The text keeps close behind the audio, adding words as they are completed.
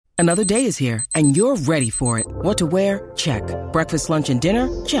Another day is here, and you're ready for it. What to wear? Check. Breakfast, lunch, and dinner?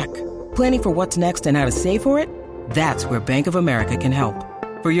 Check. Planning for what's next and how to save for it? That's where Bank of America can help.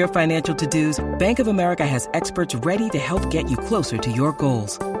 For your financial to-dos, Bank of America has experts ready to help get you closer to your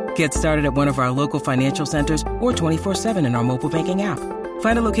goals. Get started at one of our local financial centers or 24/7 in our mobile banking app.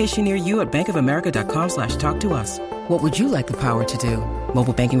 Find a location near you at bankofamerica.com/talktous. What would you like the power to do?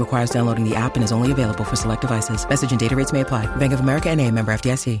 Mobile banking requires downloading the app and is only available for select devices. Message and data rates may apply. Bank of America N.A., member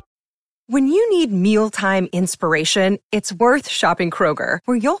FDIC. When you need mealtime inspiration, it's worth shopping Kroger,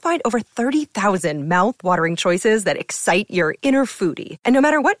 where you'll find over 30,000 mouth-watering choices that excite your inner foodie. And no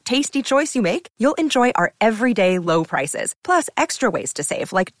matter what tasty choice you make, you'll enjoy our everyday low prices, plus extra ways to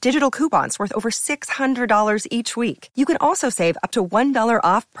save, like digital coupons worth over $600 each week. You can also save up to $1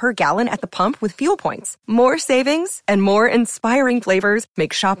 off per gallon at the pump with fuel points. More savings and more inspiring flavors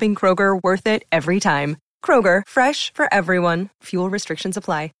make shopping Kroger worth it every time. Kroger, fresh for everyone. Fuel restrictions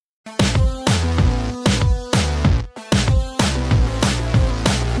apply.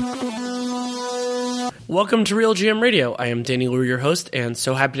 Welcome to Real GM Radio. I am Danny Leroux, your host, and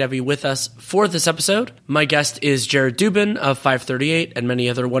so happy to have you with us for this episode. My guest is Jared Dubin of 538 and many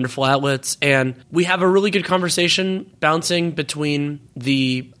other wonderful outlets, and we have a really good conversation bouncing between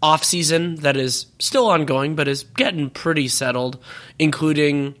the offseason that is still ongoing but is getting pretty settled,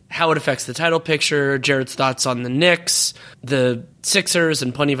 including how it affects the title picture, Jared's thoughts on the Knicks, the Sixers,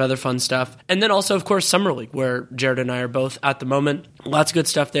 and plenty of other fun stuff. And then also, of course, Summer League, where Jared and I are both at the moment. Lots of good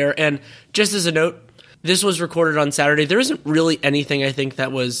stuff there. And just as a note, this was recorded on Saturday. There isn't really anything, I think,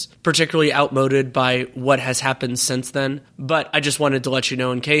 that was particularly outmoded by what has happened since then, but I just wanted to let you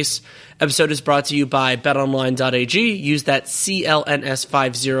know in case. Episode is brought to you by betonline.ag. Use that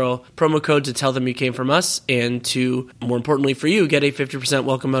CLNS50 promo code to tell them you came from us, and to, more importantly for you, get a 50%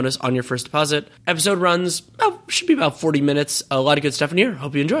 welcome bonus on your first deposit. Episode runs, should be about 40 minutes. A lot of good stuff in here.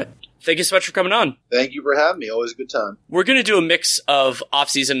 Hope you enjoy it. Thank you so much for coming on. Thank you for having me. Always a good time. We're going to do a mix of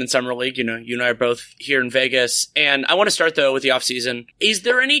off-season and summer league. You know, you and I are both here in Vegas. And I want to start, though, with the off-season. Is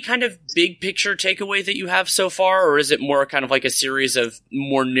there any kind of big picture takeaway that you have so far, or is it more kind of like a series of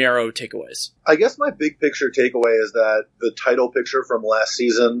more narrow takeaways? I guess my big picture takeaway is that the title picture from last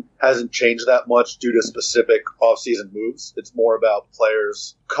season hasn't changed that much due to specific off-season moves. It's more about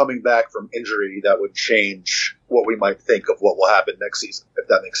players coming back from injury that would change what we might think of what will happen next season, if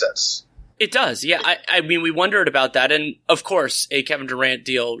that makes sense. It does, yeah. I mean, we wondered about that, and of course, a Kevin Durant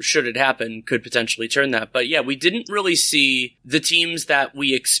deal, should it happen, could potentially turn that. But yeah, we didn't really see the teams that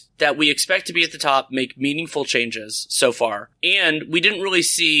we expect to be at the top make meaningful changes so far, and we didn't really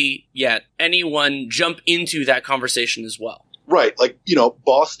see yet anyone jump into that conversation as well. Right. Like, you know,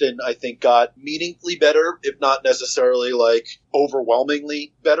 Boston, I think, got meaningfully better, if not necessarily like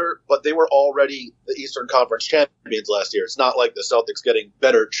overwhelmingly better, but they were already the Eastern Conference champions last year. It's not like the Celtics getting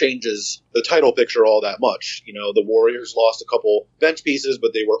better changes the title picture all that much. You know, the Warriors lost a couple bench pieces,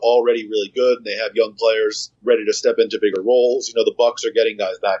 but they were already really good, and they have young players ready to step into bigger roles. You know, the Bucks are getting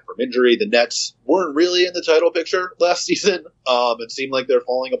guys back from injury. The Nets weren't really in the title picture last season. It seemed like they're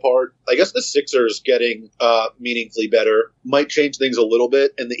falling apart. I guess the Sixers getting meaningfully better might change things a little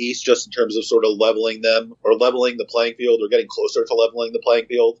bit in the East, just in terms of sort of leveling them, or leveling the playing field, or getting closer to leveling the playing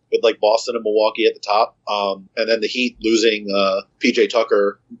field with like Boston and Milwaukee at the top. And then the Heat losing PJ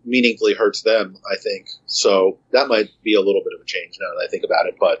Tucker meaningfully hurts them, I think. So that might be a little bit of a change now that I think about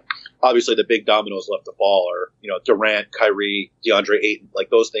it. But obviously the big dominoes left to fall are, you know, Durant, Kyrie, DeAndre Ayton. Like,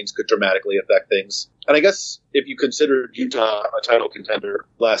 those things could dramatically affect things. And I guess if you consider Utah a title contender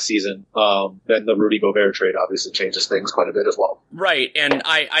last season, then the Rudy Gobert trade obviously changes things quite a bit as well. Right, and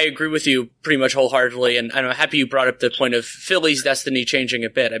I agree with you pretty much wholeheartedly, and I'm happy you brought up the point of Philly's destiny changing a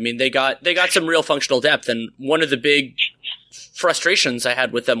bit. I mean, they got some real functional depth, and one of the big frustrations I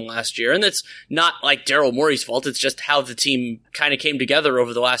had with them last year, and it's not like Daryl Morey's fault, it's just how the team kind of came together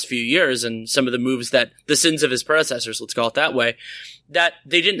over the last few years, and some of the moves that the sins of his predecessors, let's call it that way, that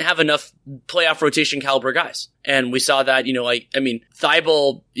they didn't have enough playoff rotation caliber guys. And we saw that, you know, like, I mean,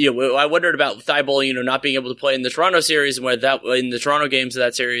 Thibault, you know, I wondered about Thibault, you know, not being able to play in the Toronto series, and whether that, in the Toronto games of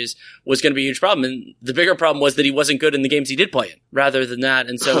that series, was going to be a huge problem. And the bigger problem was that he wasn't good in the games he did play in, rather than that.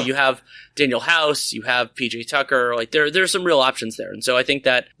 And so you have Daniel House, you have PJ Tucker, like there's some real options there. And so I think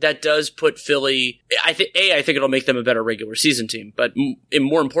that does put Philly, I think it'll make them a better regular season team, but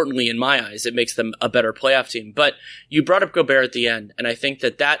more importantly, in my eyes, it makes them a better playoff team. But you brought up Gobert at the end, and I think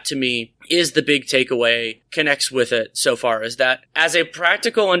that to me is the big takeaway, connects with it so far, is that as a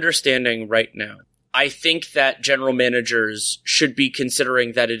practical understanding right now, I think that general managers should be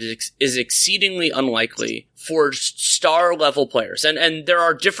considering that it is exceedingly unlikely for star level players. And there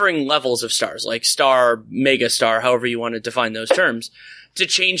are differing levels of stars, like star, mega star, however you want to define those terms. to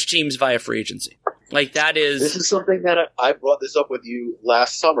change teams via free agency. Like, that is... This is something that I brought this up with you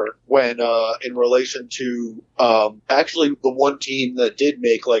last summer when, in relation to, actually the one team that did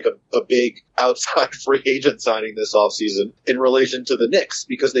make like a big outside free agent signing this offseason in relation to the Knicks,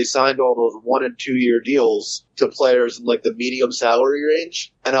 because they signed all those 1 and 2 year deals to players in like the medium salary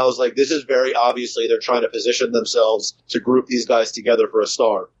range. And I was like, this is very obviously they're trying to position themselves to group these guys together for a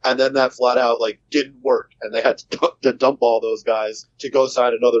star. And then that flat out like didn't work. And they had to dump all those guys to go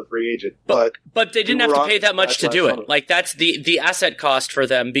sign another free agent. But they didn't have to pay that much to do it. Like, that's the asset cost for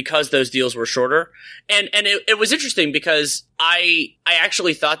them because those deals were shorter. And it was interesting because I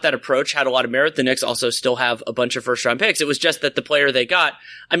actually thought that approach had a lot of merit. The Knicks also still have a bunch of first round picks. It was just that the player they got,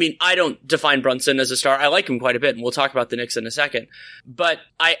 I mean, I don't define Brunson as a star. I like him quite a bit, and we'll talk about the Knicks in a second. But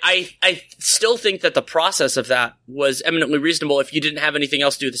I still think that the process of that was eminently reasonable if you didn't have anything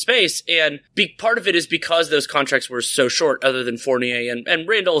else to do with the space. And part of it is because those contracts were so short, other than Fournier, and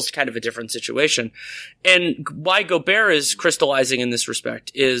Randall is kind of a different situation. And why Gobert is crystallizing in this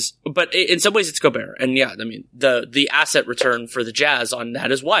respect is, but in some ways it's Gobert. And yeah, I mean, the asset return for the Jazz on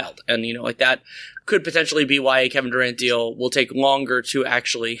that is wild. And, you know, like, that could potentially be why a Kevin Durant deal will take longer to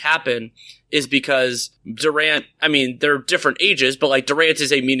actually happen, is because Durant, I mean, they're different ages, but like, Durant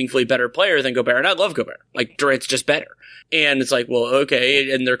is a meaningfully better player than Gobert. And I love Gobert. Like, Durant's just better. And it's like, well,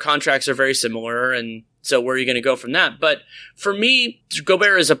 okay. And their contracts are very similar. And so where are you going to go from that? But for me,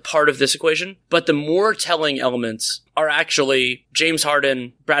 Gobert is a part of this equation, but the more telling elements are actually James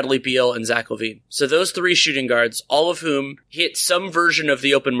Harden, Bradley Beal, and Zach LaVine. So those three shooting guards, all of whom hit some version of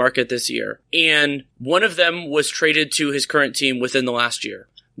the open market this year. And one of them was traded to his current team within the last year.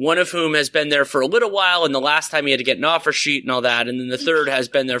 One of whom has been there for a little while, and the last time he had to get an offer sheet and all that, and then the third has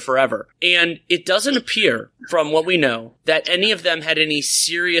been there forever. And it doesn't appear, from what we know, that any of them had any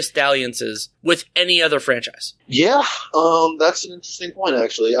serious dalliances with any other franchise. Yeah, that's an interesting point,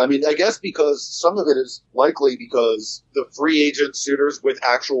 actually. I mean, I guess because some of it is likely because the free agent suitors with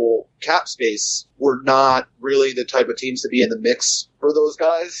actual cap space were not really the type of teams to be in the mix for those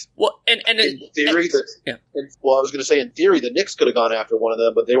guys. Well, in theory, I was going to say, in theory, the Knicks could have gone after one of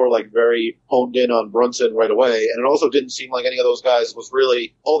them, but they were like very honed in on Brunson right away, and it also didn't seem like any of those guys was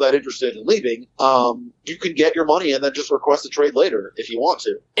really all that interested in leaving. You can get your money and then just request a trade later if you want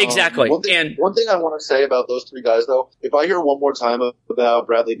to. Exactly. One thing I want to say about those three guys, though, if I hear one more time about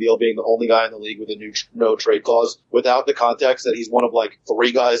Bradley Beal being the only guy in the league with a no trade clause, without the context that he's one of like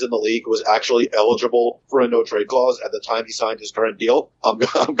three guys in the league who was actually eligible for a no trade clause at the time he signed his current deal, I'm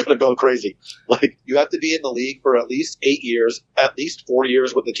going to go crazy. Like, you have to be in the league for at least 8 years, at least 4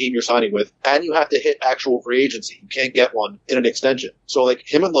 years with the team you're signing with, and you have to hit actual free agency. You can't get one in an extension. So, like,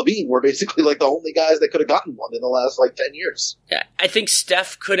 him and LaVine were basically like the only guys that could have gotten one in the last like 10 years. Yeah, I think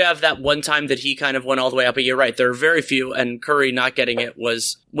Steph could have that one time that he kind of went all the way up, but you're right, there are very few, and Curry not getting it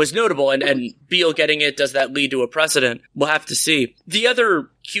was notable, and Beal getting it, does that lead to a precedent? We'll have to see. The other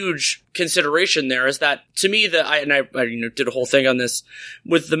huge consideration there is that, to me, I did a whole thing on this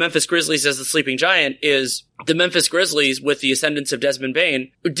with the Memphis Grizzlies as the sleeping giant, is the Memphis Grizzlies, with the ascendance of Desmond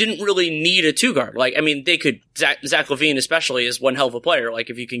Bane, didn't really need a two guard. Like, I mean, they could, Zach LaVine especially is one hell of a player. Like,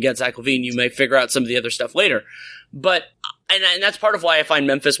 if you can get Zach LaVine, you may figure out some of the other stuff later. But, and that's part of why I find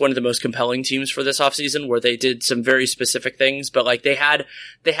Memphis one of the most compelling teams for this offseason, where they did some very specific things, but like they had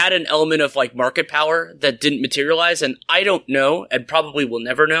an element of like market power that didn't materialize. And I don't know, and probably will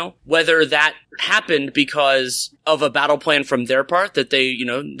never know, whether that happened because of a battle plan from their part, that they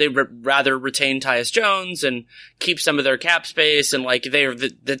rather retain Tyus Jones and keep some of their cap space. And like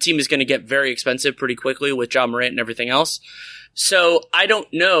the team is going to get very expensive pretty quickly with Ja Morant and everything else. So I don't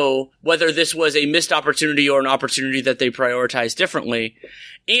know whether this was a missed opportunity or an opportunity that they prioritized differently.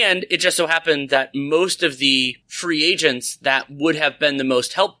 And it just so happened that most of the free agents that would have been the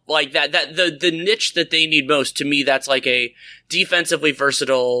most help, like that the niche that they need most, to me, that's like a defensively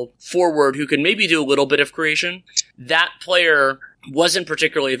versatile forward who can maybe do a little bit of creation. That player wasn't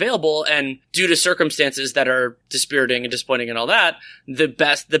particularly available, and due to circumstances that are dispiriting and disappointing and all that, the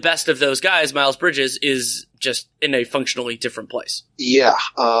best of those guys, Miles Bridges, is just in a functionally different place. Yeah,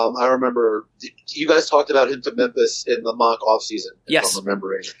 I remember you guys talked about him to Memphis in the mock offseason. Yes, I'm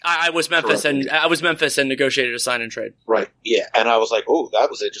remembering. I was Memphis, and negotiated a sign and trade. Right. Yeah, and I was like, oh, that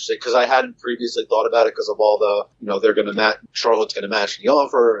was interesting, because I hadn't previously thought about it because of all the, they're going to match. Charlotte's going to match the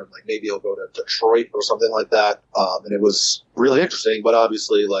offer, and like maybe he'll go to Detroit or something like that. And it was really interesting, but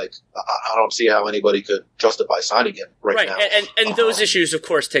obviously, like, I don't see how anybody could justify signing him right now. And those issues, of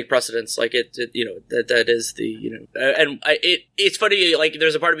course, take precedence. Like that is It's it's funny, like,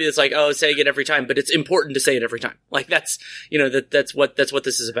 there's a part of me that's like, oh, saying it every time, but it's important to say it every time. Like, that's what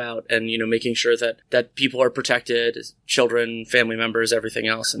this is about. And, making sure that people are protected, children, family members, everything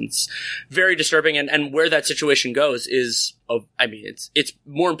else. And it's very disturbing. And where that situation goes is, it's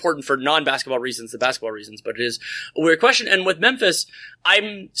more important for non-basketball reasons than basketball reasons, but it is a weird question. And with Memphis,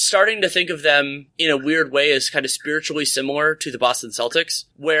 I'm starting to think of them in a weird way as kind of spiritually similar to the Boston Celtics,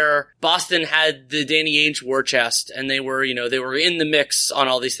 where Boston had the Danny Ainge war chest, and they were in the mix on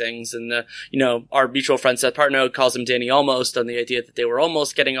all these things. And our mutual friend Seth Partnow calls him Danny Almost, on the idea that they were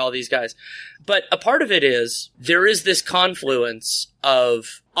almost getting all these guys. But a part of it is there is this confluence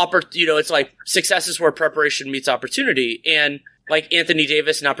of it's like success is where preparation meets opportunity. And like Anthony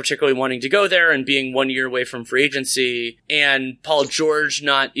Davis not particularly wanting to go there and being 1 year away from free agency, and Paul George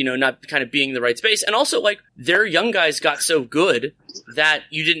not kind of being in the right space. And also, like, their young guys got so good that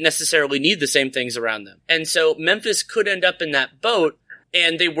you didn't necessarily need the same things around them. And so Memphis could end up in that boat.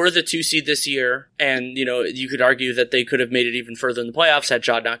 And they were the 2 seed this year. And, you could argue that they could have made it even further in the playoffs had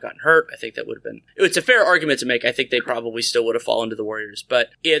Ja not gotten hurt. I think that would have been, it's a fair argument to make. I think they probably still would have fallen to the Warriors.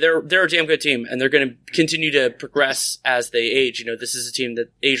 But yeah, they're a damn good team, and they're going to continue to progress as they age. This is a team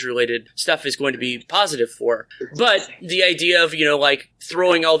that age-related stuff is going to be positive for. But the idea of, like,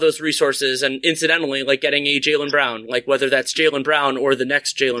 throwing all those resources and incidentally, like, getting a Jaylen Brown, like, whether that's Jaylen Brown or the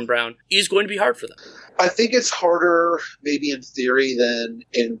next Jaylen Brown, is going to be hard for them. I think it's harder maybe in theory than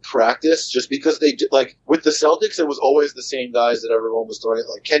in practice, just because they like with the Celtics, it was always the same guys that everyone was throwing.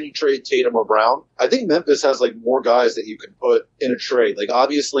 Like, can you trade Tatum or Brown? I think Memphis has like more guys that you can put in a trade. Like,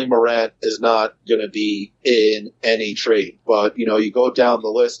 obviously Morant is not going to be in any trade, but you go down the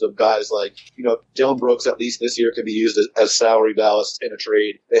list of guys like, Dylan Brooks at least this year can be used as salary ballast in a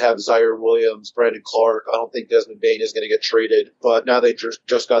trade. They have Zaire Williams, Brandon Clark. I don't think Desmond Bane is going to get traded, but now they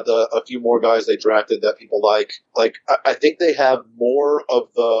just got a few more guys they drafted that people like. Like, I think they have more of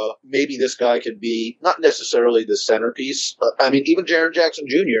the, maybe this guy can be not necessarily the centerpiece. Even Jaren Jackson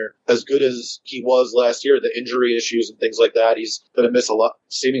Jr., as good as he was last year, the injury issues and things like that, he's going to miss a lot,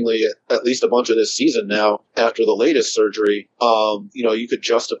 seemingly at least a bunch of this season now after the latest surgery. You could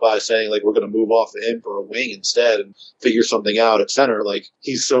justify saying, like, we're going to move off of him for a wing instead and figure something out at center. Like,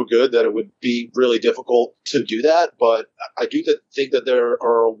 he's so good that it would be really difficult to do that. But I do think that there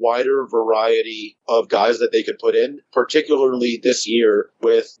are a wider variety of guys that they could put in, particularly this year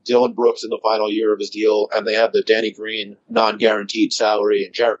with Dylan Brooks in the final year of his deal, and they have the Danny Green non-guaranteed salary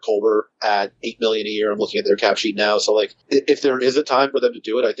and Jarrett Culver at $8 million a year. I'm looking at their cap sheet now. So, like, if there is a time for them to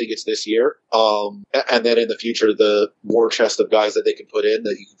do it, I think it's this year. And then in the future, the war chest of guys that they can put in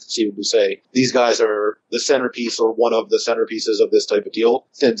that you can conceivably say, these guys are the centerpiece or one of the centerpieces of this type of deal,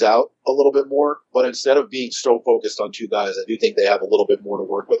 thins out a little bit more. But instead of being so focused on two guys, I do think they have a little bit more to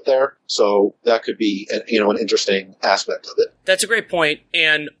work with there. So that could be an interesting aspect of it. That's a great point.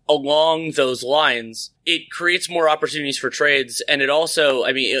 And along those lines, it creates more opportunities for trades. And it also,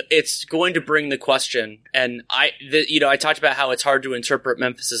 it's going to bring the question. And I talked about how it's hard to interpret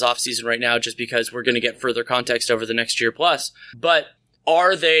Memphis's offseason right now just because we're going to get further context over the next year plus. But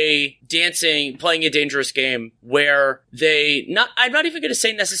are they playing a dangerous game where I'm not even going to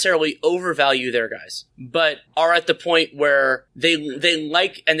say necessarily overvalue their guys, but are at the point where they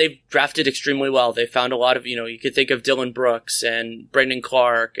like, and they've drafted extremely well. They found a lot of, you could think of Dylan Brooks and Brandon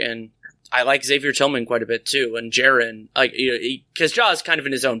Clark, and I like Xavier Tillman quite a bit too, and Jaren, like, because Ja is kind of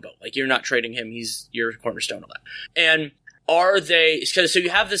in his own boat. Like, you're not trading him; he's your cornerstone of that. And so you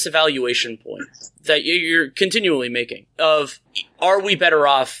have this evaluation point that you're continually making of, are we better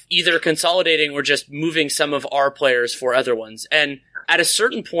off either consolidating or just moving some of our players for other ones? And at a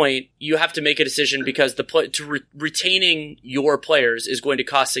certain point, you have to make a decision because retaining your players is going to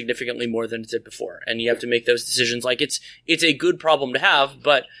cost significantly more than it did before. And you have to make those decisions. Like, it's a good problem to have,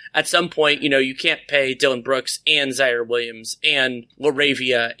 but at some point, you can't pay Dylan Brooks and Zaire Williams and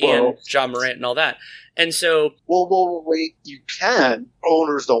LaRavia and Ja Morant and all that. And so, wait, you can.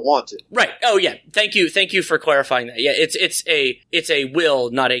 Owners don't want it. Right. Oh yeah. Thank you for clarifying that. Yeah, it's a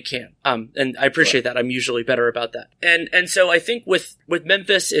will, not a can. And I appreciate that. I'm usually better about that. And so I think with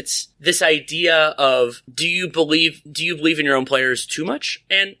Memphis, it's this idea of, do you believe in your own players too much?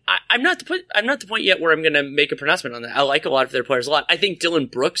 And I'm not the point yet where I'm going to make a pronouncement on that. I like a lot of their players a lot. I think Dylan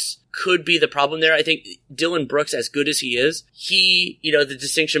Brooks could be the problem there. I think Dylan Brooks, as good as he is, the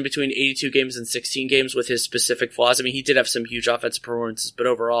distinction between 82 games and 16 games with his specific flaws. He did have some huge offensive performances, but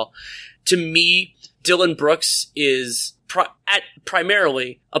overall, to me, Dylan Brooks is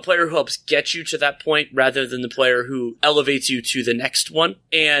primarily a player who helps get you to that point rather than the player who elevates you to the next one.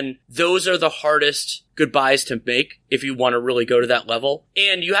 And those are the hardest buys to make if you want to really go to that level.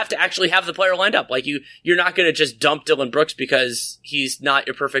 And you have to actually have the player lined up. Like you're not going to just dump Dylan Brooks because he's not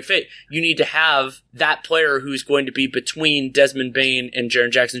your perfect fit. You need to have that player who's going to be between Desmond Bane and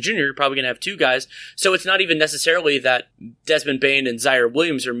Jaren Jackson Jr. You're probably going to have two guys. So it's not even necessarily that Desmond Bane and Zaire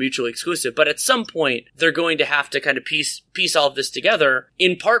Williams are mutually exclusive, but at some point they're going to have to kind of piece all of this together,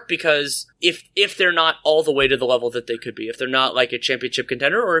 in part because if they're not all the way to the level that they could be, if they're not like a championship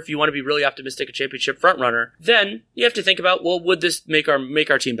contender, or if you want to be really optimistic, a championship front runner, then you have to think about, well, would this make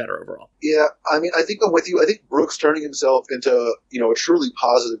our team better overall? Yeah, I mean, I think I'm with you. I think Brooks turning himself into, a truly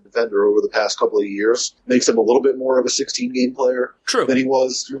positive defender over the past couple of years makes him a little bit more of a 16-game player than he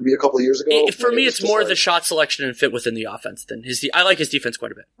was maybe a couple of years ago. For me, it's more the shot selection and fit within the offense than I like his defense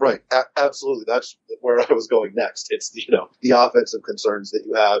quite a bit. Right, absolutely. That's where I was going next. It's, the offensive concerns that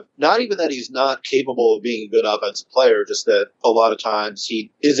you have. Not even that he's not capable of being a good offensive player, just that a lot of times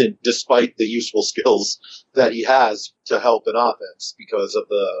he isn't, despite the useful skills that he has to help an offense, because of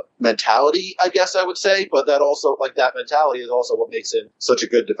the mentality, I guess I would say. But that also, like, that mentality is also what makes him such a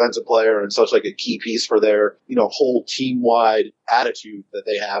good defensive player and such like a key piece for their, whole team-wide attitude that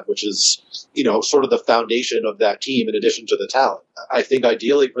they have, which is, sort of the foundation of that team in addition to the talent. I think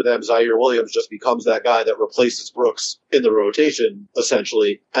ideally for them, Zaire Williams just becomes that guy that replaces Brooks in the rotation,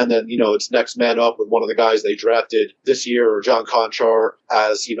 essentially. And then, it's next man up with one of the guys they drafted this year, or John Conchar,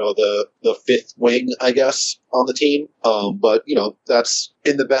 as, the fifth wing, I guess, on the team. But, that's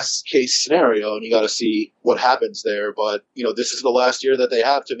in the best case scenario, and you got to see what happens there. But, this is the last year that they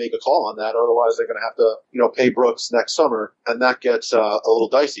have to make a call on that. Otherwise, they're going to have to, pay Brooks next summer. And that gets a little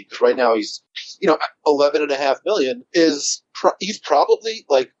dicey, because right now he's, $11.5 million is he's probably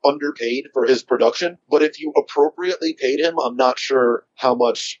like underpaid for his production. But if you appropriately paid him, I'm not sure how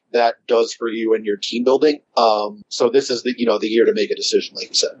much that does for you and your team building. So this is the year to make a decision, like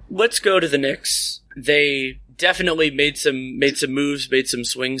you said. Let's go to the Knicks. They definitely made some moves, made some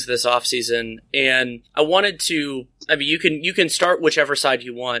swings this offseason, and I wanted to, you can start whichever side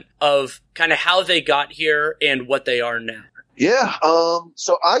you want of kind of how they got here and what they are now. Yeah.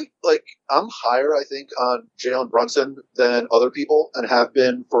 So I'm higher, I think, on Jalen Brunson than other people, and have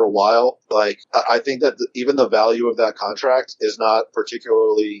been for a while. Like, I think that even the value of that contract is not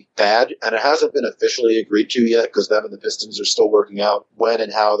particularly bad, and it hasn't been officially agreed to yet, because them and the Pistons are still working out when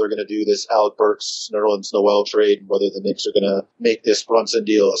and how they're going to do this Alec Burks, Nerlens Noel trade, and whether the Knicks are going to make this Brunson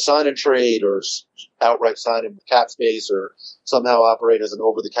deal a sign and trade, or outright sign him with cap space, or somehow operate as an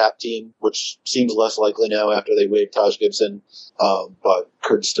over-the-cap team, which seems less likely now after they waived Taj Gibson, but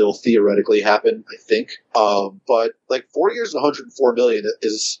could still theoretically happen, I think. But like 4 years and $104 million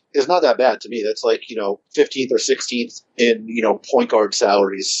is not that bad to me. That's like, 15th or 16th in, point guard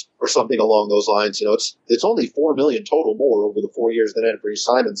salaries or something along those lines. It's only $4 million total more over the 4 years than Anthony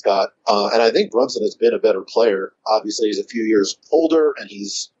Simons got. And I think Brunson has been a better player. Obviously, he's a few years older and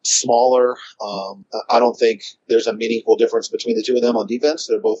he's smaller. I don't think there's a meaningful difference between the two of them on defense.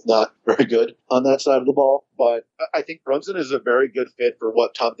 They're both not very good on that side of the ball. But I think Brunson is a very good fit for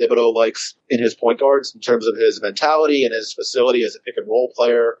what Tom Thibodeau likes in his point guards, in terms of his mentality and his facility as a pick and roll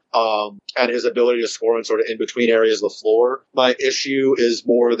player, and his ability to score in sort of in between areas of the floor. My issue is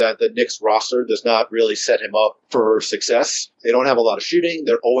more that the Knicks roster does not really set him up for success. They don't have a lot of shooting.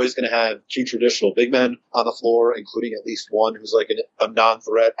 They're always going to have two traditional big men on the floor, including at least one who's like a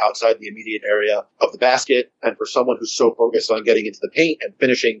non-threat outside the immediate area of the basket. And for someone who's so focused on getting into the paint and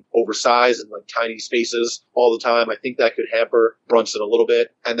finishing oversized and like tiny spaces all the time, I think that could hamper Brunson a little bit.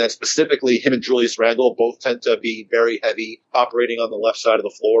 And then specifically, him and Julius Randle both tend to be very heavy operating on the left side of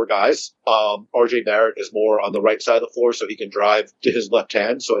the floor guys. RJ Barrett is more on the right side of the floor, so he can drive to his left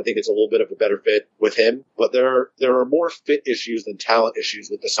hand. So I think it's a little bit of a better fit with him. But there are more fit issues than talent issues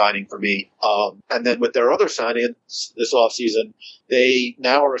with the signing for me. And then with their other signings this offseason, they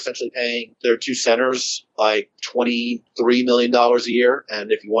now are essentially paying their two centers like $23 million a year.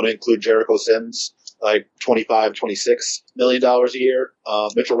 And if you want to include Jericho Sims, like $26 million a year.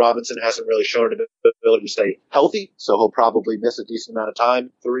 Mitchell Robinson hasn't really shown an ability to stay healthy, so he'll probably miss a decent amount of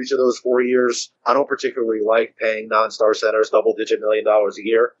time through each of those 4 years. I don't particularly like paying non-star centers double-digit $1 million a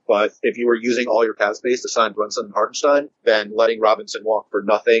year, but if you were using all your cap space to sign Brunson and Hartenstein, then letting Robinson walk for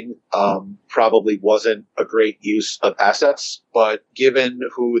nothing probably wasn't a great use of assets. But given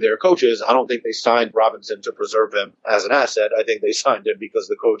who their coach is, I don't think they signed Robinson to preserve him as an asset. I think they signed him because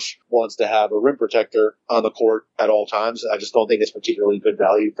the coach wants to have a rim protector on the court at all times. times. I just don't think it's particularly good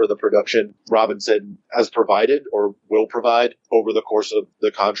value for the production Robinson has provided or will provide over the course of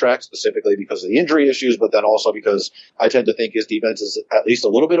the contract, specifically because of the injury issues, but then also because I tend to think his defense is at least a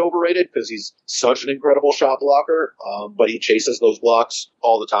little bit overrated because he's such an incredible shot blocker, but he chases those blocks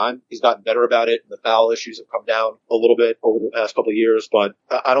all the time. He's gotten better about it, and the foul issues have come down a little bit over the past couple of years, but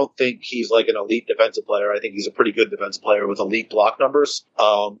I don't think he's like an elite defensive player. I think he's a pretty good defensive player with elite block numbers,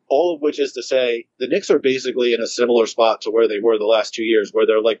 all of which is to say the Knicks are basically in a similar spot to where they were the last 2 years, where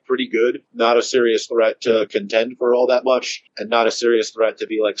they're like pretty good, not a serious threat to contend for all that much, and not a serious threat to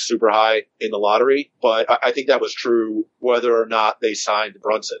be like super high in the lottery. But I think that was true whether or not they signed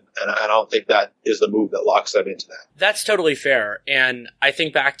Brunson, and I don't think that is the move that locks them into that. That's totally fair, and I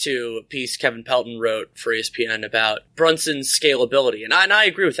think back to a piece Kevin Pelton wrote for ESPN about Brunson's scalability, and I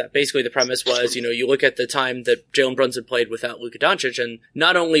agree with that. Basically, the premise was, you look at the time that Jalen Brunson played without Luka Doncic, and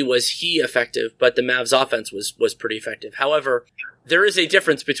not only was he effective, but the Mavs offense was pretty effective. However, there is a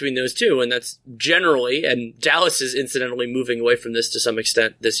difference between those two, and that's generally, and Dallas is incidentally moving away from this to some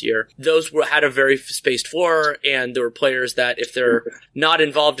extent this year, those had a very spaced floor, and there were players that if they're not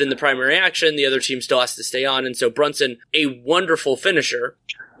involved in the primary action, the other team still has to stay on. And so Brunson, a wonderful finisher,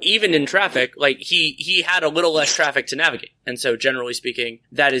 even in traffic, like he had a little less traffic to navigate. And so generally speaking,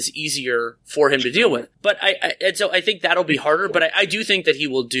 that is easier for him to deal with. But so I think that'll be harder, but I do think that he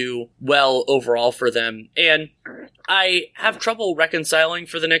will do well overall for them. And I have trouble reconciling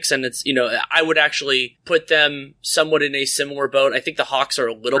for the Knicks, and it's, I would actually put them somewhat in a similar boat. I think the Hawks are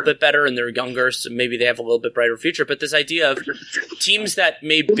a little bit better and they're younger, so maybe they have a little bit brighter future. But this idea of teams that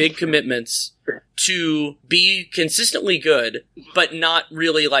made big commitments to be consistently good, but not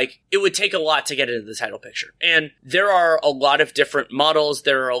really it would take a lot to get into the title picture. And there are a lot of different models.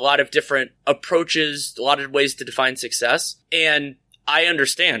 There are a lot of different approaches, a lot of ways to define success. And I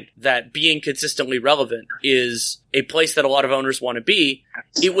understand that being consistently relevant is a place that a lot of owners want to be.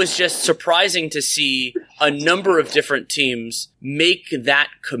 It was just surprising to see a number of different teams make that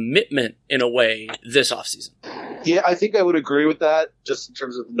commitment in a way this offseason. Yeah, I think I would agree with that, just in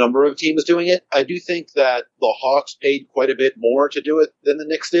terms of the number of teams doing it. I do think that the Hawks paid quite a bit more to do it than the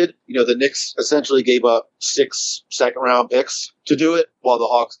Knicks did. The Knicks essentially gave up 6 second-round picks to do it, while the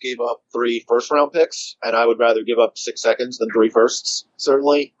Hawks gave up 3 first-round picks, and I would rather give up 6 seconds than 3 firsts,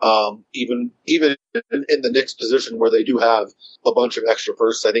 certainly. Even in the Knicks position where they do have a bunch of extra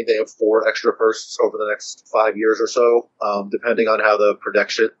firsts, I think they have 4 extra firsts over the next 5 years or so, depending on how the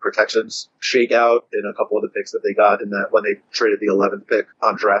protections shake out in a couple of the picks that they got in that when they traded the 11th pick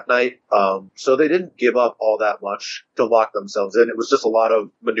on draft night. So they didn't give up all that much to lock themselves in. It was just a lot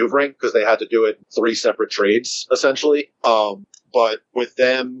of maneuvering because they had to do it in 3 separate trades, essentially. But with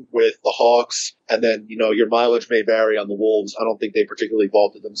them, with the Hawks, and then, your mileage may vary on the Wolves, I don't think they particularly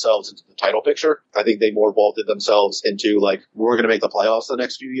vaulted themselves into the title picture. I think they more vaulted themselves into, we're going to make the playoffs the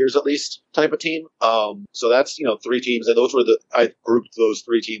next few years at least type of team. So that's, 3 teams. And I grouped those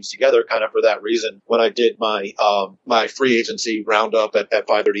 3 teams together kind of for that reason. When I did my free agency roundup at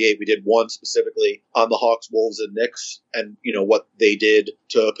 538, we did one specifically on the Hawks, Wolves, and Knicks, and, what they did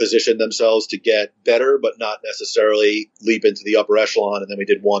to position themselves to get better, but not necessarily leap into the upper echelon. And then we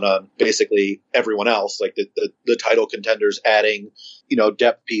did one on basically everyone else, like the title contenders adding,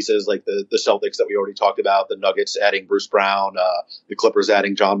 depth pieces like the Celtics that we already talked about, the Nuggets adding Bruce Brown, the Clippers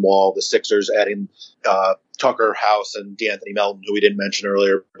adding John Wall, the Sixers adding Tucker House and DeAnthony Melton, who we didn't mention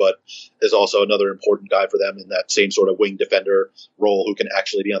earlier, but is also another important guy for them in that same sort of wing defender role who can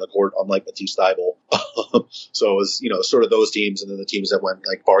actually be on the court, unlike Matisse Thybulle. So it was, sort of those teams, and then the teams that went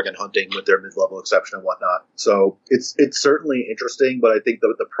bargain hunting with their mid-level exception and whatnot. So it's certainly interesting, but I think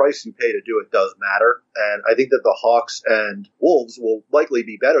that the price you pay to do it does matter. And I think that the Hawks and Wolves will likely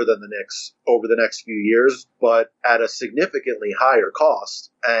be better than the Knicks over the next few years, but at a significantly higher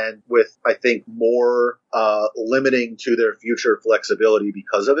cost. And with, I think, more limiting to their future flexibility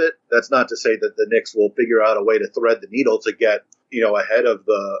because of it. That's not to say that the Knicks will figure out a way to thread the needle to get, ahead of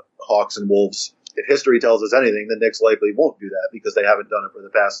the Hawks and Wolves. If history tells us anything, the Knicks likely won't do that because they haven't done it for the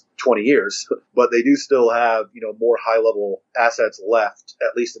past 20 years. But they do still have, more high-level assets left,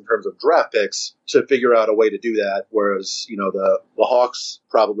 at least in terms of draft picks, to figure out a way to do that. Whereas, the Hawks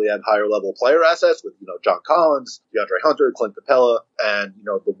probably have higher-level player assets with, John Collins, DeAndre Hunter, Clint Capella, and,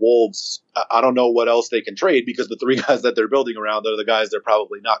 the Wolves. I don't know what else they can trade because the 3 guys that they're building around are the guys they're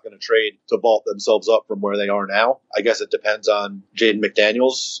probably not going to trade to vault themselves up from where they are now. I guess it depends on Jaden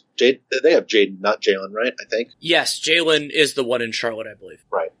McDaniels. They have Jaden, not Jalen, right? I think. Yes, Jalen is the one in Charlotte, I believe.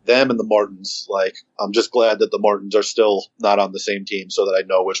 Right. Them and the Martins. I'm just glad that the Martins are still not on the same team so that I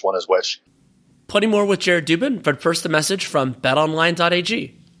know which one is which. Plenty more with Jared Dubin, but first a message from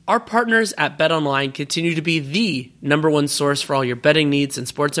betonline.ag. Our partners at BetOnline continue to be the number one source for all your betting needs and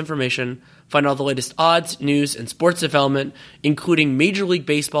sports information. Find all the latest odds, news, and sports development, including Major League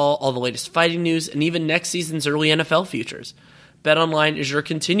Baseball, all the latest fighting news, and even next season's early NFL futures. BetOnline is your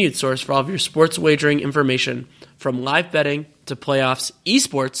continued source for all of your sports wagering information, from live betting to playoffs,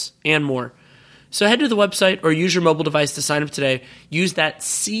 esports, and more. So head to the website or use your mobile device to sign up today. Use that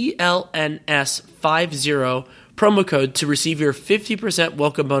CLNS50 promo code to receive your 50%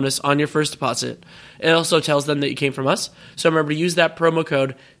 welcome bonus on your first deposit. It also tells them that you came from us. So remember to use that promo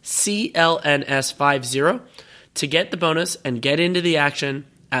code CLNS50 to get the bonus and get into the action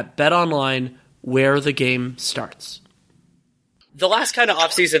at BetOnline, where the game starts. The last kind of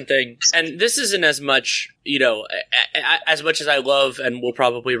off-season thing, and this isn't as much, as much as I love and we'll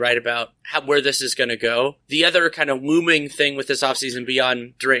probably write about where this is going to go. The other kind of looming thing with this off-season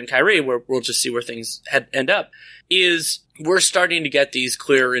beyond Durant and Kyrie, where we'll just see where things end up, is we're starting to get these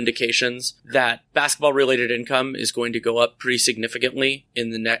clear indications that basketball-related income is going to go up pretty significantly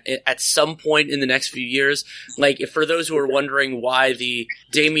at some point in the next few years. Like, for those who are wondering why the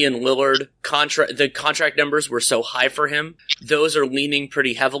Damian Lillard contract numbers were so high for him, those are leaning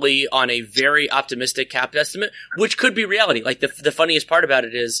pretty heavily on a very optimistic cap estimate, which could be reality. Like, the funniest part about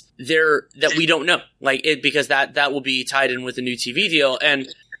it is that we don't know, because that will be tied in with the new TV deal, and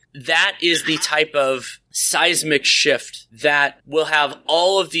that is the type of seismic shift that will have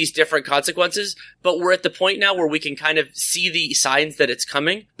all of these different consequences, but we're at the point now where we can kind of see the signs that it's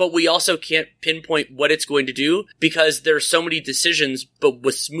coming, but we also can't pinpoint what it's going to do because there are so many decisions, but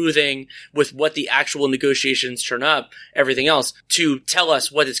with smoothing, with what the actual negotiations turn up, everything else, to tell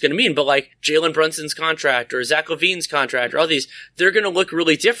us what it's going to mean. But like Jalen Brunson's contract or Zach LaVine's contract or all these, they're going to look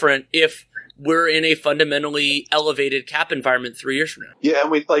really different if we're in a fundamentally elevated cap environment 3 years from now. Yeah, and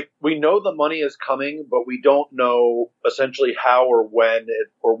we know the money is coming, but we don't know essentially how or when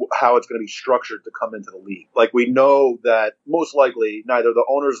or how it's going to be structured to come into the league. Like, we know that most likely neither the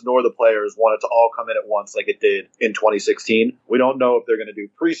owners nor the players want it to all come in at once like it did in 2016. We don't know if they're going to do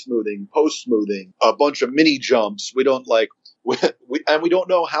pre-smoothing, post-smoothing, a bunch of mini jumps. We don't we don't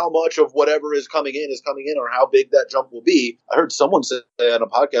know how much of whatever is coming in or how big that jump will be. I heard someone say on a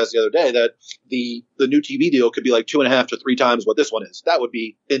podcast the other day that the new TV deal could be like 2.5 to 3 times what this one is. That would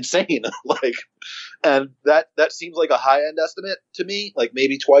be insane. And that seems like a high end estimate to me, like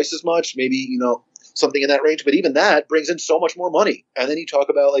maybe twice as much, maybe, something in that range. But even that brings in so much more money. And then you talk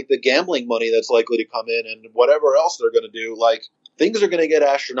about like the gambling money that's likely to come in and whatever else they're going to do. Like, things are going to get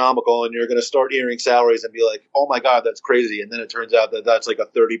astronomical, and you're going to start hearing salaries and be like, oh my God, that's crazy. And then it turns out that that's like a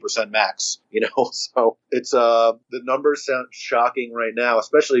 30% max, So it's, the numbers sound shocking right now,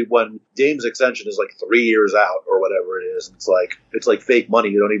 especially when Dame's extension is like 3 years out or whatever it is. It's like fake money.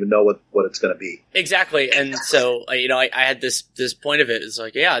 You don't even know what it's going to be. Exactly. And so, I had this point of it. It's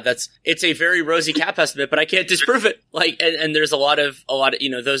like, yeah, it's a very rosy cap estimate, but I can't disprove it. And there's a lot of,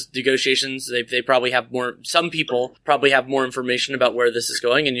 those negotiations, they probably have more, some people probably have more information about where this is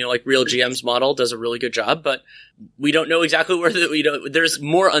going. And, Real GM's model does a really good job, but we don't know exactly where there's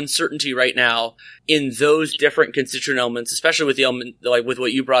more uncertainty right now in those different constituent elements, especially with the element, with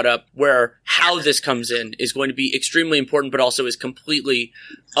what you brought up, where how this comes in is going to be extremely important, but also is completely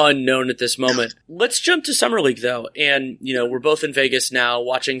unknown at this moment. Let's jump to Summer League though. And, we're both in Vegas now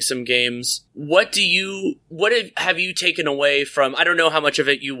watching some games. What have you taken away from, I don't know how much of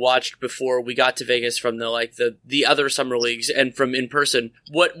it you watched before we got to Vegas from the other Summer Leagues and from in person.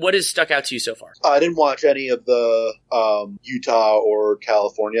 What has stuck out to you so far? I didn't watch any of the Utah or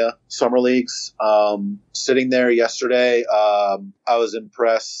California Summer Leagues. Sitting there yesterday, I was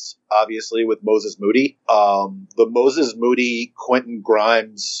impressed, obviously, with Moses Moody. The Moses Moody Quentin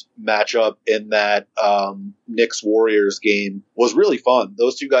Grimes matchup in that Knicks Warriors game was really fun.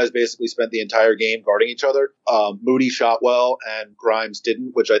 Those two guys basically spent the entire game guarding each other. Moody shot well and Grimes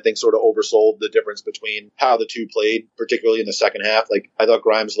didn't, which I think sort of oversold the difference between how the two played, particularly in the second half. Like, I thought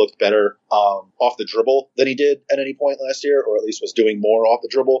Grimes looked better off the dribble than he did at any point last year, or at least was doing more off the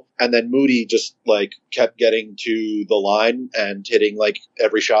dribble. And then Moody just kept getting to the line and hitting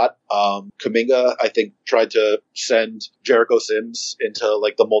every shot. Kuminga, I think, tried to send Jericho Sims into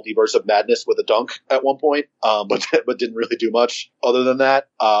the multiverse of madness with a dunk at one point, but didn't really do much other than that.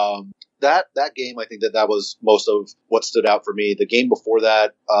 That game, I think that was most of what stood out for me. The game before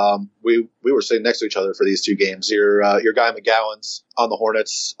that, we were sitting next to each other for these two games. Your guy McGowan's on the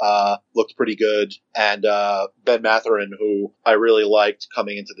Hornets looked pretty good. And Ben Mathurin, who I really liked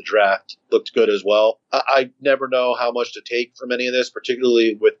coming into the draft, looked good as well. I never know how much to take from any of this,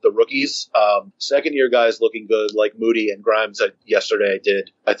 particularly with the rookies. Second-year guys looking good, like Moody and Grimes yesterday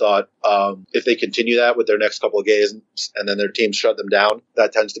did. I thought if they continue that with their next couple of games and then their teams shut them down,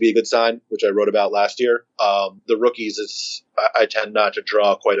 that tends to be a good sign, which I wrote about last year. The rookies, I tend not to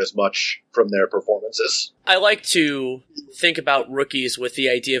draw quite as much from their performances. I like to think about rookies with the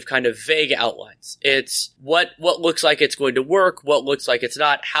idea of kind of vague outlines. It's what looks like it's going to work, what looks like it's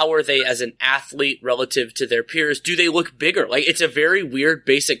not. How are they as an athlete relative to their peers? Do they look bigger? Like, it's a very weird,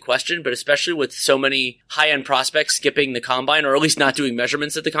 basic question, but especially with so many high-end prospects skipping the combine, or at least not doing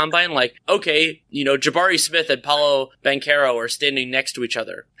measurements at the combine, like, okay, Jabari Smith and Paolo Banchero are standing next to each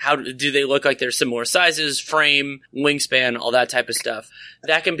other. How do they look like they're similar sizes, frame, wingspan, all that type of stuff?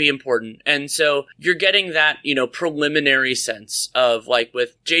 That can be important. And so you're getting that, preliminary sense of, like,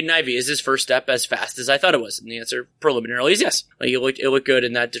 with Jaden Ivey, is his first step as fast as I thought it was? And the answer preliminarily is yes. Like, it looked good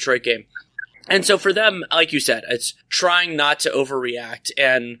in that Detroit game. And so for them, like you said, it's trying not to overreact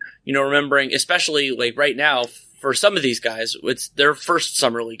and, remembering, especially like right now, for some of these guys, it's their first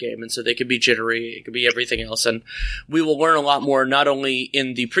summer league game, and so they could be jittery, it could be everything else, and we will learn a lot more not only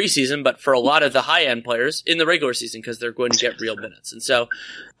in the preseason, but for a lot of the high-end players in the regular season, because they're going to get real minutes. And so,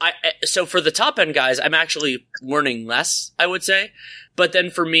 so for the top-end guys, I'm actually learning less, I would say. But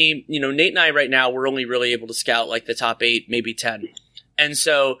then for me, Nate and I right now, we're only really able to scout like the top 8, maybe 10. And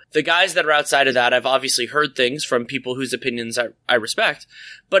so the guys that are outside of that, I've obviously heard things from people whose opinions I respect,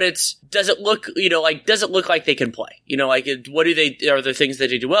 but does it look like they can play? What are the things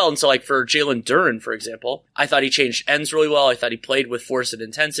that they do well? And so like for Jalen Duren, for example, I thought he changed ends really well. I thought he played with force and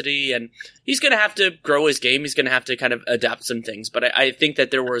intensity, and he's going to have to grow his game. He's going to have to kind of adapt some things, but I think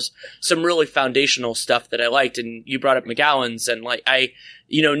that there was some really foundational stuff that I liked. And you brought up McGowan's, and like a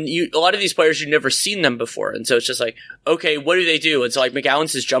lot of these players, you've never seen them before. And so it's just like, okay, what do they do? And so like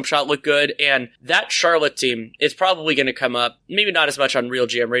McGowan's, his jump shot looked good. And that Charlotte team is probably going to come up, maybe not as much on Real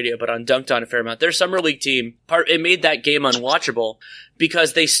GM Radio, but on Dunked On a fair amount. Their summer league team, it made that game unwatchable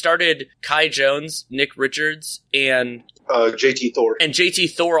because they started Kai Jones, Nick Richards, and JT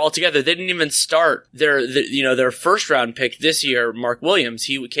Thor all together. They didn't even start their first round pick this year, Mark Williams.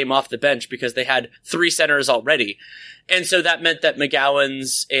 He came off the bench because they had 3 centers already. And so that meant that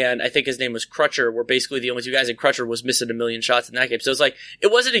McGowan's and I think his name was Crutcher were basically the only 2 guys, and Crutcher was missing a million shots in that game. So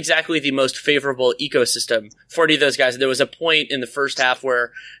it wasn't exactly the most favorable ecosystem for any of those guys. There was a point in the first half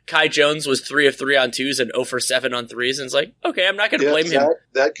where Kai Jones was 3 of 3 on 2s and 0 for 7 on 3s. And it's like, okay, I'm not going to blame him.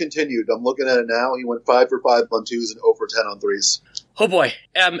 That continued. I'm looking at it now. He went 5 for 5 on 2s and 0 for 10 on 3s. Oh boy.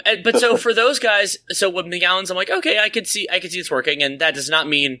 But so for those guys, so with McGowan's, I'm like, okay, I could see it's working. And that does not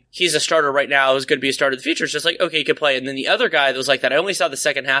mean he's a starter right now, is going to be a starter in the future. It's just like, okay, he could play. And then the other guy that was like that, I only saw the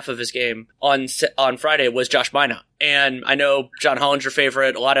second half of his game on Friday, was Josh Minot. And I know John Holland's your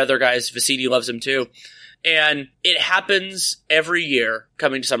favorite. A lot of other guys, Vasidi loves him too. And it happens every year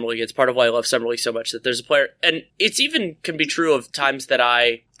coming to Summer League. It's part of why I love Summer League so much, that there's a player, and it's even can be true of times that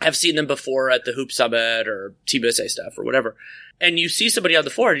I have seen them before at the Hoop Summit or Team USA stuff or whatever. And you see somebody on the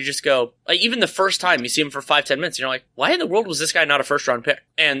floor and you just go, like, even the first time you see him for 5-10 minutes, you're like, why in the world was this guy not a first round pick?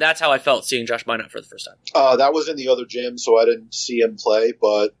 And that's how I felt seeing Josh Minot for the first time. That was in the other gym, so I didn't see him play,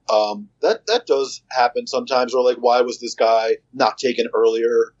 but that does happen sometimes. Or like, why was this guy not taken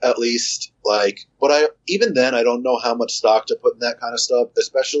earlier, at least? Like, but even then, I don't know how much stock to put in that kind of stuff,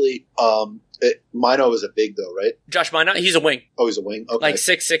 especially, Mino is a big though, right? Josh Minot, he's a wing. Oh, he's a wing? Okay. Like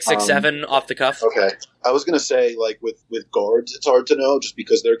 6'6", 6'7", off the cuff. Okay. I was going to say, like, with guards, it's hard to know just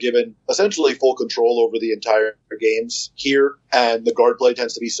because they're given essentially full control over the entire games here, and the guard play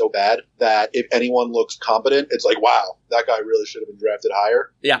tends to be so bad that if anyone looks competent, it's like, wow, that guy really should have been drafted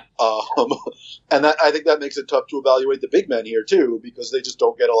higher. Yeah. And I think that makes it tough to evaluate the big men here, too, because they just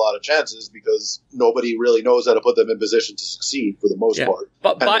don't get a lot of chances because nobody really knows how to put them in position to succeed for the most part.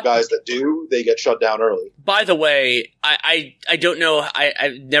 And the guys that do, they get shut down early. By the way, I don't know.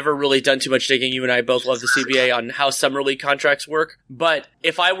 I've never really done too much digging. You and I both love the CBA on how Summer League contracts work. But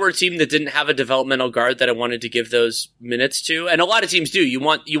if I were a team that didn't have a developmental guard that I wanted to give those minutes to, and a lot of teams do, you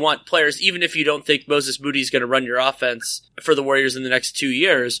want players, even if you don't think Moses Moody's going to run your offense for the Warriors in the next 2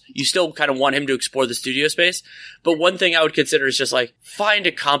 years, you still kind of want him to explore the studio space. But one thing I would consider is just like, find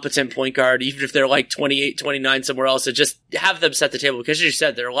a competent point guard, even if they're like 28, 29 somewhere else, and just have them set the table. Because as you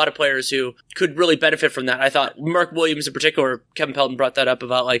said, there are a lot of players who could really benefit from that. I thought Mark Williams in particular, Kevin Pelton brought that up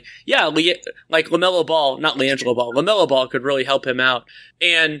about like, yeah, like LaMelo Ball, not LiAngelo Ball, LaMelo Ball could really help him out.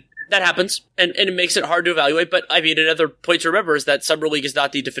 And that happens, and it makes it hard to evaluate. But I mean, another point to remember is that Summer League is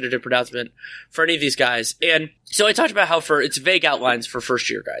not the definitive pronouncement for any of these guys. And so I talked about how it's vague outlines for first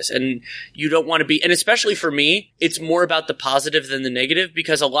year guys, and you don't want to be, and especially for me, it's more about the positive than the negative,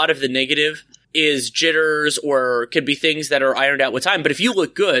 because a lot of the negative is jitters or could be things that are ironed out with time. But if you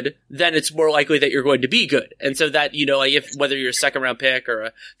look good, then it's more likely that you're going to be good. And so that, like if whether you're a second round pick or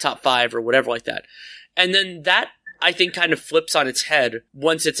a top 5 or whatever like that. And then that, I think, kind of flips on its head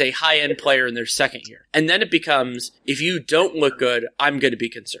once it's a high-end player in their second year. And then it becomes, if you don't look good, I'm going to be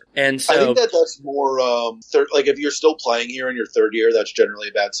concerned. And so I think that's more, like if you're still playing here in your third year, that's generally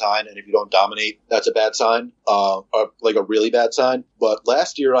a bad sign. And if you don't dominate, that's a bad sign, like a really bad sign. But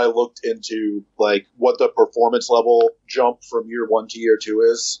last year I looked into like what the performance level jump from year 1 to year 2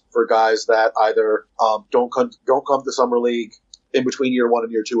 is for guys that either don't come to Summer League in between year 1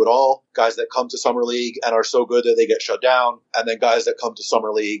 and year 2 at all, guys that come to Summer League and are so good that they get shut down, and then guys that come to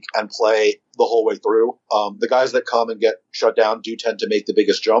Summer League and play the whole way through. The guys that come and get shut down do tend to make the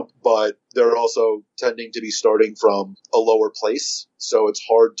biggest jump, but they're also tending to be starting from a lower place. So it's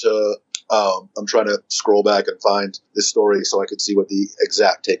hard to, I'm trying to scroll back and find this story so I could see what the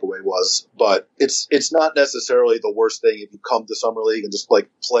exact takeaway was. But it's not necessarily the worst thing if you come to Summer League and just like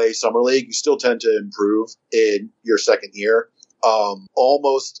play Summer League. You still tend to improve in your second year.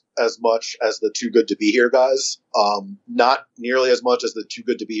 Almost as much as the too good to be here guys. Not nearly as much as the too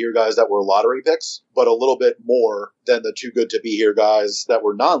good to be here guys that were lottery picks, but a little bit more than the too good to be here guys that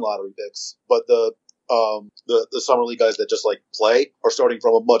were non-lottery picks. But the Summer League guys that just like play are starting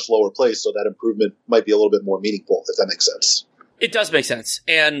from a much lower place, so that improvement might be a little bit more meaningful, if that makes sense. It does make sense.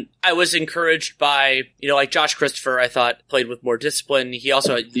 And I was encouraged by, like Josh Christopher, I thought played with more discipline. He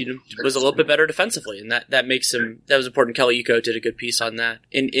also was a little bit better defensively, and that makes him, that was important. Kelly Uko did a good piece on that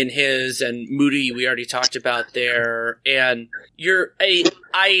in his, and Moody we already talked about there. And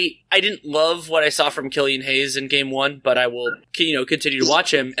I didn't love what I saw from Killian Hayes in game 1, but I will, continue to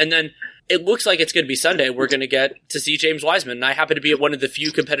watch him. And then it looks like it's going to be Sunday. We're going to get to see James Wiseman. And I happen to be at one of the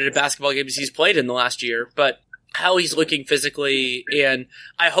few competitive basketball games he's played in the last year, but how he's looking physically, and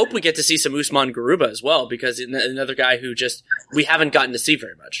I hope we get to see some Usman Garuba as well, because another guy who just we haven't gotten to see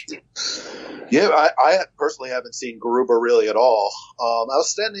very much. Yeah, I personally haven't seen Garuba really at all. I was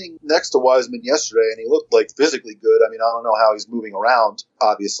standing next to Wiseman yesterday, and he looked like physically good. I mean, I don't know how he's moving around,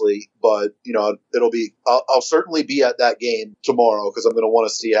 obviously, but I'll certainly be at that game tomorrow because I'm going to want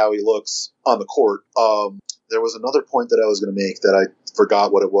to see how he looks on the court. There was another point that I was going to make that I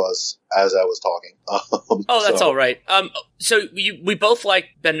forgot what it was as I was talking. That's all right. So we both like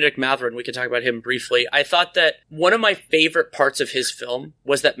Benedict Mathurin. We can talk about him briefly. I thought that one of my favorite parts of his film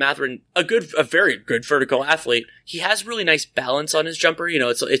was that Mathurin, a very good vertical athlete, he has really nice balance on his jumper.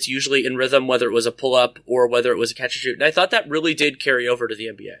 It's usually in rhythm, whether it was a pull-up or whether it was a catch and shoot. And I thought that really did carry over to the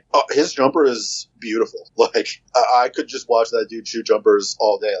NBA. His jumper is beautiful. Like, I could just watch that dude shoot jumpers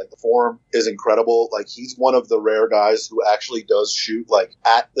all day. Like, the form is incredible. Like, he's one of the rare guys who actually does shoot, like,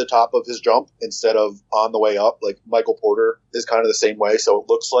 at the top of his jump instead of on the way up. Like, Michael Porter is kind of the same way. So it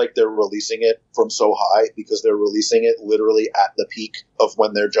looks like they're releasing it from so high because they're releasing it literally at the peak of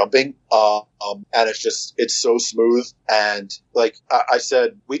when they're jumping. And it's so smooth. And like I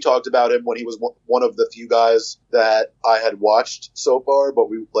said, we talked about him when he was one of the few guys that I had watched so far, but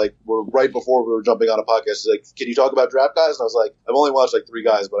we're right before we were jumping on a podcast. He's like, can you talk about draft guys? And I was like, I've only watched like 3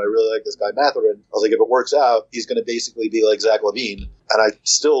 guys, but I really like this guy Mathurin. I was like, if it works out, he's going to basically be like Zach LaVine. And I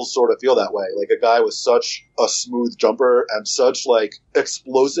still sort of feel that way. Like, a guy with such a smooth jumper and such like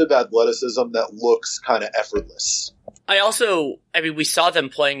explosive athleticism that looks kind of effortless. We saw them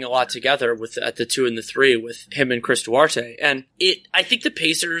playing a lot together at the 2 and the 3 with him and Chris Duarte. And I think the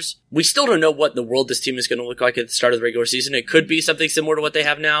Pacers, we still don't know what in the world this team is going to look like at the start of the regular season. It could be something similar to what they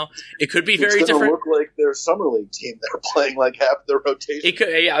have now. It could be very different. It's going to look like their summer league team. They're playing like half their rotation. It could,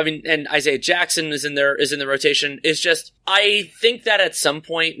 and Isaiah Jackson is in the rotation. It's just, I think that at some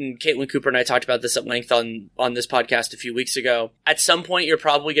point, and Caitlin Cooper and I talked about this at length on this podcast a few weeks ago, at some point you're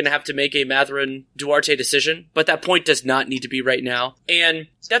probably going to have to make a Mathurin Duarte decision, but that point does not need to be right now. And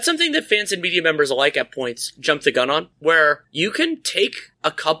that's something that fans and media members alike at points jump the gun on, where you can take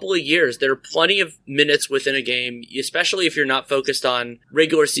a couple of years. There are plenty of minutes within a game, especially if you're not focused on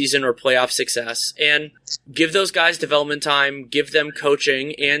regular season or playoff success, and give those guys development time, give them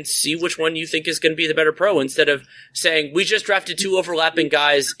coaching, and see which one you think is going to be the better pro, instead of saying, we just drafted 2 overlapping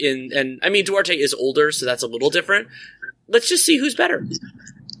guys Duarte is older, so that's a little different. Let's just see who's better.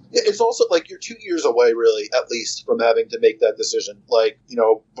 It's also like you're 2 years away, really, at least, from having to make that decision. Like,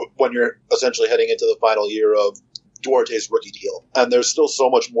 when you're essentially heading into the final year of Duarte's rookie deal. And there's still so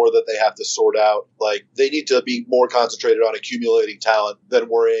much more that they have to sort out. Like, they need to be more concentrated on accumulating talent than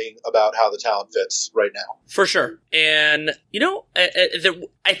worrying about how the talent fits right now. For sure. And,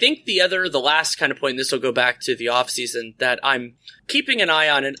 I think the last kind of point, and this will go back to the offseason, that I'm keeping an eye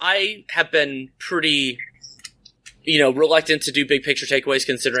on, and I have been pretty reluctant to do big picture takeaways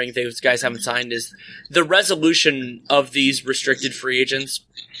considering those guys haven't signed, is the resolution of these restricted free agents.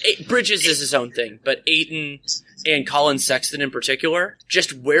 Bridges is his own thing, but Ayton and Colin Sexton in particular,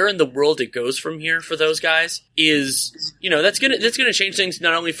 just where in the world it goes from here for those guys is, that's gonna change things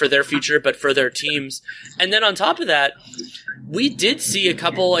not only for their future, but for their teams. And then on top of that, we did see a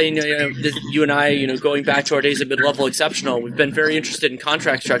couple, you and I, going back to our days at Mid-Level Exceptional, we've been very interested in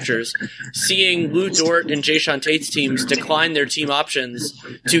contract structures. Seeing Lou Dort and Jayshawn Tate's teams decline their team options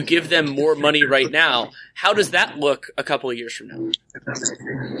to give them more money right now, how does that look a couple of years from now?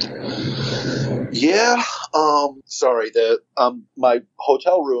 Yeah, sorry, my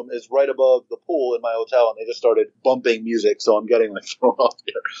hotel room is right above the pool in my hotel, and they just started bumping music, so I'm getting thrown off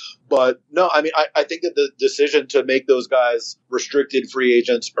here. But no, I mean, I think that the decision to make those guys restricted free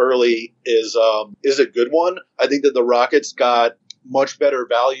agents early is a good one. I think that the Rockets got much better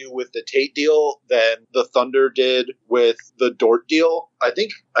value with the Tate deal than the Thunder did with the Dort deal. I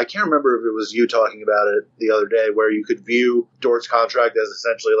can't remember if it was you talking about it the other day, where you could view Dort's contract as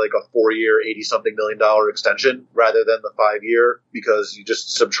essentially like a 4-year, $80-something million extension rather than the 5-year, because you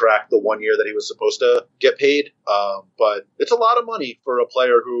just subtract the 1 year that he was supposed to get paid. But it's a lot of money for a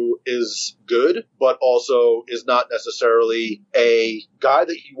player who is good, but also is not necessarily a guy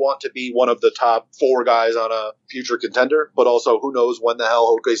that you want to be one of the top 4 guys on a future contender, but also who knows when the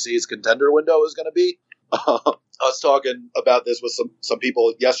hell OKC's contender window is going to be. I was talking about this with some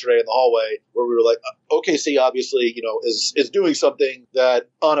people yesterday in the hallway, where we were like, OKC obviously, is doing something that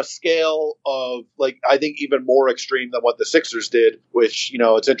on a scale of I think even more extreme than what the Sixers did, which,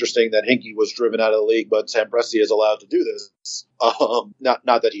 it's interesting that Hinkie was driven out of the league, but Sam Presti is allowed to do this. Not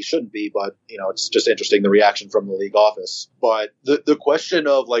that he shouldn't be, but, it's just interesting, the reaction from the league office. But the question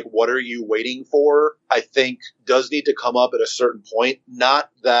of what are you waiting for, I think does need to come up at a certain point. Not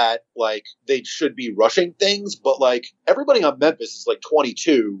that they should be rushing things, but everybody on Memphis is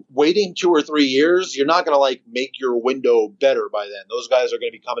 22. Waiting 2 or 3 years, you're not going to make your window better by then. Those guys are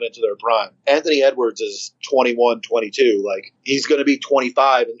going to be coming into their prime. Anthony Edwards is 21, 22. He's going to be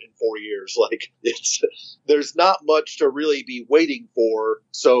 25 in 4 years. There's not much to really be waiting for.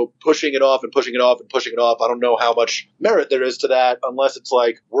 So pushing it off and pushing it off and pushing it off, I don't know how much merit there is to that, unless it's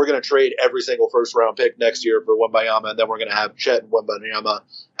we're going to trade every single first round pick next year for Wembanyama, and then we're going to have Chet and Wembanyama,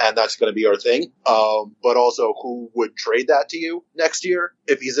 and that's going to be our thing. But also, who would trade that to you next year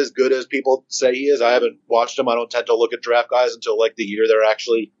if he's as good as people say he is? I haven't watched him. I don't tend to look at draft guys until the year they're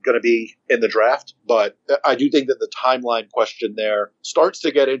actually going to be in the draft. But I do think that the timeline question there starts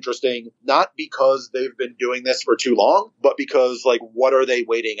to get interesting, not because they've been doing this for too long, but because what are they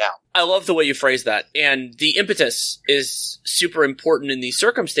waiting out? I love the way you phrase that. And the impetus is super important in these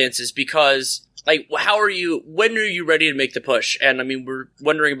circumstances, because when are you ready to make the push? And I mean, we're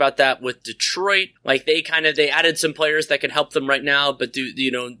wondering about that with Detroit. They added some players that can help them right now, but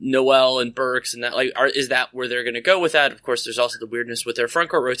Noel and Burks and that, is that where they're going to go with that? Of course, there's also the weirdness with their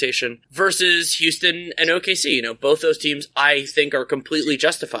frontcourt rotation versus Houston and OKC. Both those teams I think are completely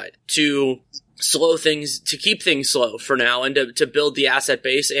justified to keep things slow for now and to build the asset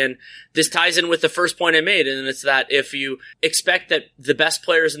base. And this ties in with the first point I made, and it's that if you expect that the best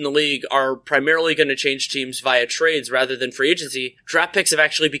players in the league are primarily going to change teams via trades rather than free agency, draft picks have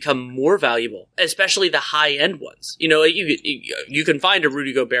actually become more valuable, especially the high-end ones. You can find a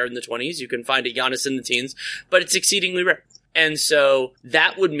Rudy Gobert in the 20s, you can find a Giannis in the teens, but it's exceedingly rare. And so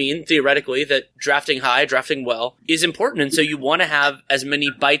that would mean, theoretically, that drafting high, drafting well is important. And so you want to have as many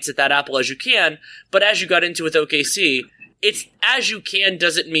bites at that apple as you can. But as you got into with OKC, it's as you can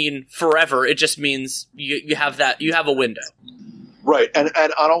doesn't mean forever. It just means you have a window. Right. And I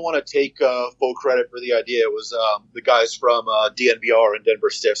don't want to take full credit for the idea. It was the guys from DNVR and Denver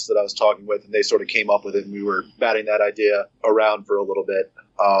Stiffs that I was talking with, and they sort of came up with it, and we were batting that idea around for a little bit.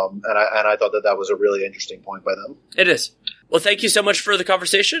 And I thought that was a really interesting point by them. It is. Well, thank you so much for the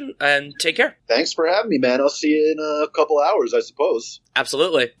conversation, and take care. Thanks for having me, man. I'll see you in a couple hours, I suppose.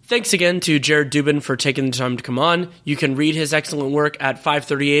 Absolutely. Thanks again to Jared Dubin for taking the time to come on. You can read his excellent work at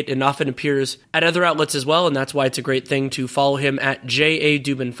 538 and often appears at other outlets as well, and that's why it's a great thing to follow him at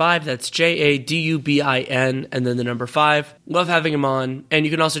JADubin5. That's JADUBIN and then the number 5. Love having him on, and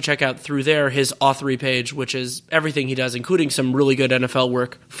you can also check out through there his authory page, which is everything he does, including some really good NFL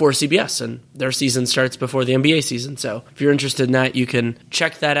work for CBS, and their season starts before the NBA season, so if you're interested interested in that, you can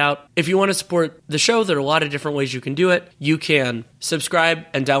check that out. If you want to support the show, there are a lot of different ways you can do it. You can subscribe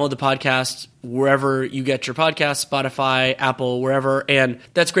and download the podcast wherever you get your podcasts, Spotify, Apple, wherever. And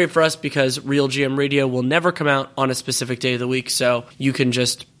that's great for us because Real GM Radio will never come out on a specific day of the week, so you can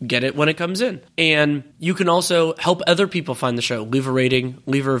just get it when it comes in. And you can also help other people find the show. Leave a rating,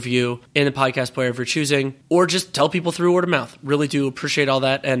 leave a review in the podcast player if you're choosing, or just tell people through word of mouth. Really do appreciate all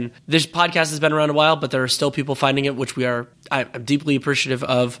that. And this podcast has been around a while, but there are still people finding it, which I'm deeply appreciative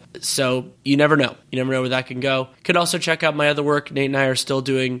of. So you never know. You never know where that can go. You can also check out my other work. Nate and I are still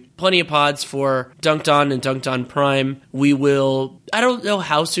doing plenty of pods for Dunked On and Dunked On Prime. I don't know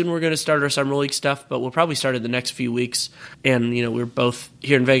how soon we're going to start our Summer League stuff, but we'll probably start in the next few weeks. And, we're both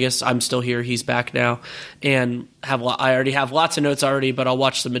here in Vegas. I'm still here. He's back now. And I already have lots of notes already, but I'll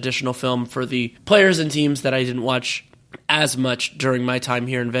watch some additional film for the players and teams that I didn't watch as much during my time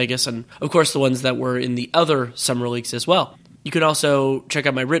here in Vegas. And, of course, the ones that were in the other Summer Leagues as well. You can also check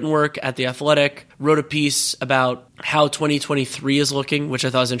out my written work at The Athletic. Wrote a piece about how 2023 is looking, which I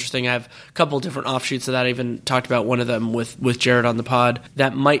thought was interesting. I have a couple different offshoots of that. I even talked about one of them with Jared on the pod.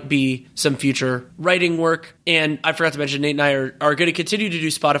 That might be some future writing work. And I forgot to mention, Nate and I are going to continue to do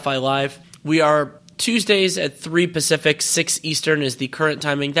Spotify Live. We are Tuesdays at 3 Pacific, 6 Eastern is the current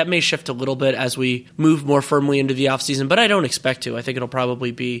timing. That may shift a little bit as we move more firmly into the offseason, but I don't expect to. I think it'll probably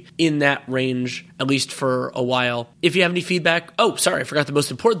be in that range, at least for a while. If you have any feedback, I forgot the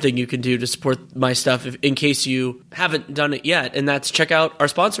most important thing you can do to support my stuff in case you haven't done it yet, and that's check out our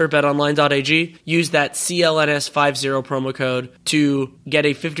sponsor, betonline.ag. Use that CLNS50 promo code to get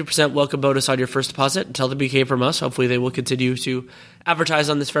a 50% welcome bonus on your first deposit and tell them you came from us. Hopefully they will continue to advertise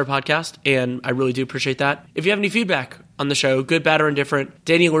on this fair podcast, and I really do appreciate that. If you have any feedback on the show, good, bad, or indifferent,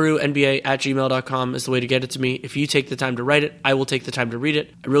 DannyLaRueNBA@gmail.com is the way to get it to me. If you take the time to write it, I will take the time to read it.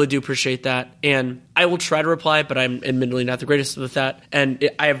 I really do appreciate that, and I will try to reply, but I'm admittedly not the greatest with that, and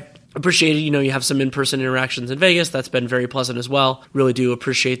I have appreciated, you have some in-person interactions in Vegas. That's been very pleasant as well. Really do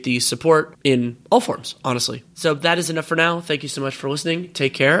appreciate the support in all forms, honestly. So that is enough for now. Thank you so much for listening.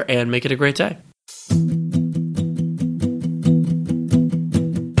 Take care and make it a great day.